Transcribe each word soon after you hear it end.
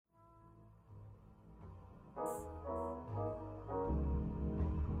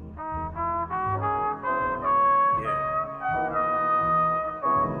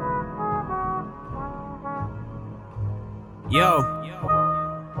Yo.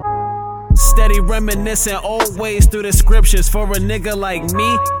 Steady reminiscing old ways through the scriptures. For a nigga like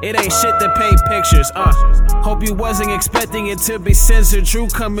me, it ain't shit to paint pictures. Hope you wasn't expecting it to be censored. True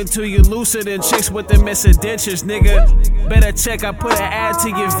coming to you looser than chicks with the missing dentures, nigga. Better check, I put an ad to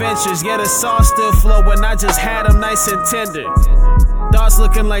your ventures. Yeah, the sauce still flow when I just had them nice and tender. Thoughts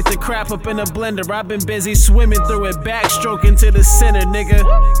looking like the crap up in a blender. I've been busy swimming through it, backstroking to the center,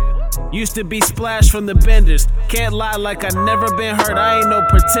 nigga. Used to be splashed from the benders. Can't lie like I never been hurt, I ain't no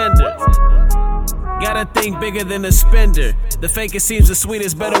pretender. Gotta think bigger than a spender. The fakest seems the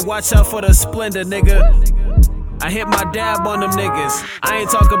sweetest, better watch out for the splendor, nigga. I hit my dab on them niggas. I ain't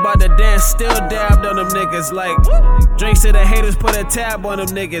talking about the dance, still dabbed on them niggas. Like, drinks to the haters, put a tab on them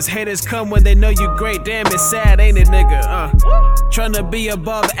niggas. Haters come when they know you great, damn it's sad, ain't it, nigga? Tryna be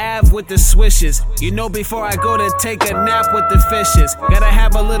above Av with the swishes. You know before I go to take a nap with the fishes. Gotta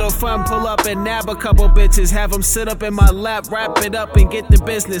have a little fun, pull up and nab a couple bitches. Have them sit up in my lap, wrap it up and get the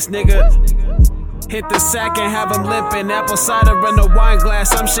business, nigga. Hit the sack and have them limping. Apple cider in a wine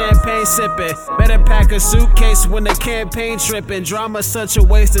glass, I'm champagne sipping. Better pack a suitcase when the campaign tripping. Drama's such a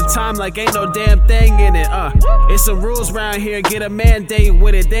waste of time like ain't no damn thing in it. It's some rules round here, get a mandate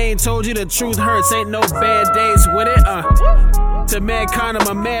with it. They ain't told you the truth hurts, ain't no band-aids with it. To mankind, I'm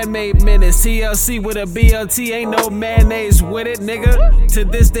a man-made menace. TLC with a BLT, ain't no mayonnaise with it, nigga. To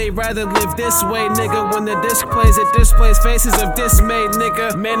this day, rather live this way, nigga. When the disc plays, it displays faces of dismay,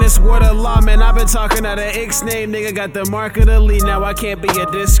 nigga. Man, it's word of law, man. I've been talking out of X name, nigga. Got the mark of the lead, now I can't be a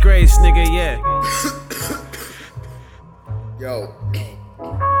disgrace, nigga, yeah. Yo,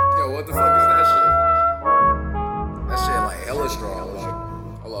 what the fuck is that shit? That shit like hella strong.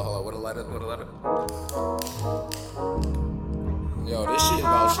 Hold on, what a letter. Yo, this shit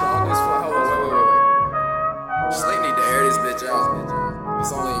about strong as fuck. Hold on, wait. Slate need to air this bitch out.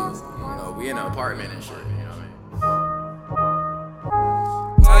 It's only, we in an apartment and shit, you know what I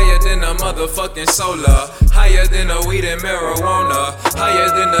mean? Higher than a motherfucking solar. Higher than a weed and marijuana. Higher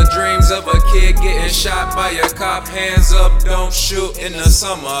than the dreams of a kid getting shot by a cop. Hands up, don't shoot in the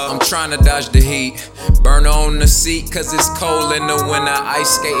summer. I'm trying to dodge the heat. Burner on the seat cause it's cold in the winter. Ice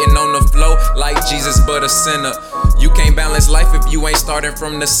skating on the floor like Jesus but a sinner. You can't balance life if you ain't starting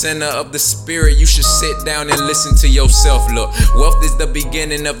from the center of the spirit. You should sit down and listen to yourself. Look, wealth is the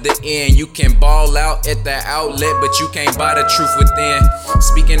beginning of the end. You can ball out at the outlet, but you can't buy the truth within.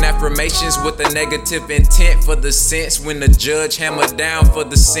 Speaking affirmations with a negative intent for the sense. When the judge hammer down for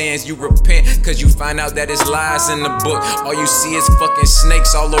the sins, you repent cause you find out that it's lies in the book. All you see is fucking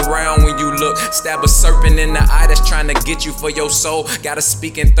snakes all around when you look. Stab a serpent in the eye that's trying to get you for your soul. Gotta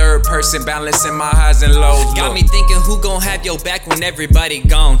speak in third person, balancing my highs and lows. Look. Got me thinking, who gon' have your back when everybody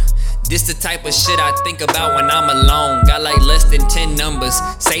gone? This the type of shit I think about when I'm alone. Got like less than 10 numbers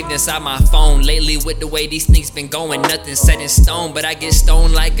saved inside my phone. Lately with the way these things been going, nothing set in stone. But I get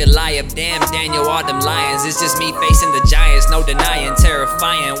stoned like Goliath. Damn Daniel, all them lions. It's just me facing the giants, no denying,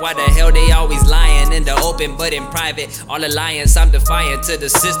 terrifying. Why the hell they always lying in the open but in private? All alliance I'm defiant to the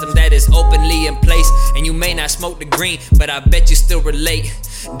system that is openly in place. And you may not smoke the green, but I bet you still relate.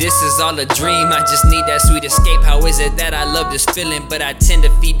 This is all a dream, I just need that sweet escape. How is it that I love this feeling, but I tend to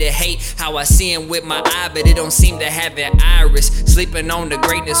feed the hate? How I see him with my eye, but it don't seem to have an iris. Sleeping on the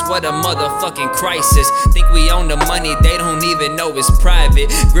greatness, what a motherfucking crisis. Think we own the money, they don't even know it's private.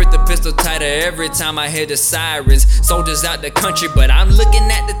 Grip the pistol tighter every time I hear the sirens. Soldiers out the country, but I'm looking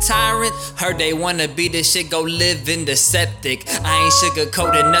at the tyrant. Heard they wanna be this shit, go live in the septic. I ain't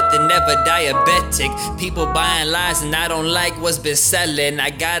sugarcoating nothing, never diabetic. People buying lies and I don't like what's been selling.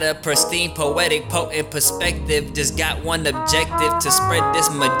 I got a pristine, poetic, potent perspective. Just got one objective, to spread this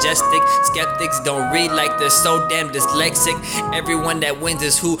majestic. Skeptics don't read like they're so damn dyslexic. Everyone that wins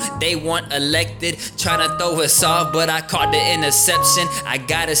is who they want elected. Tryna throw us off, but I caught the interception. I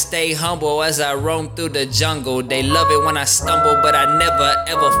gotta stay humble as I roam through the jungle. They love it when I stumble, but I never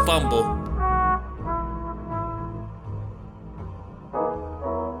ever fumble.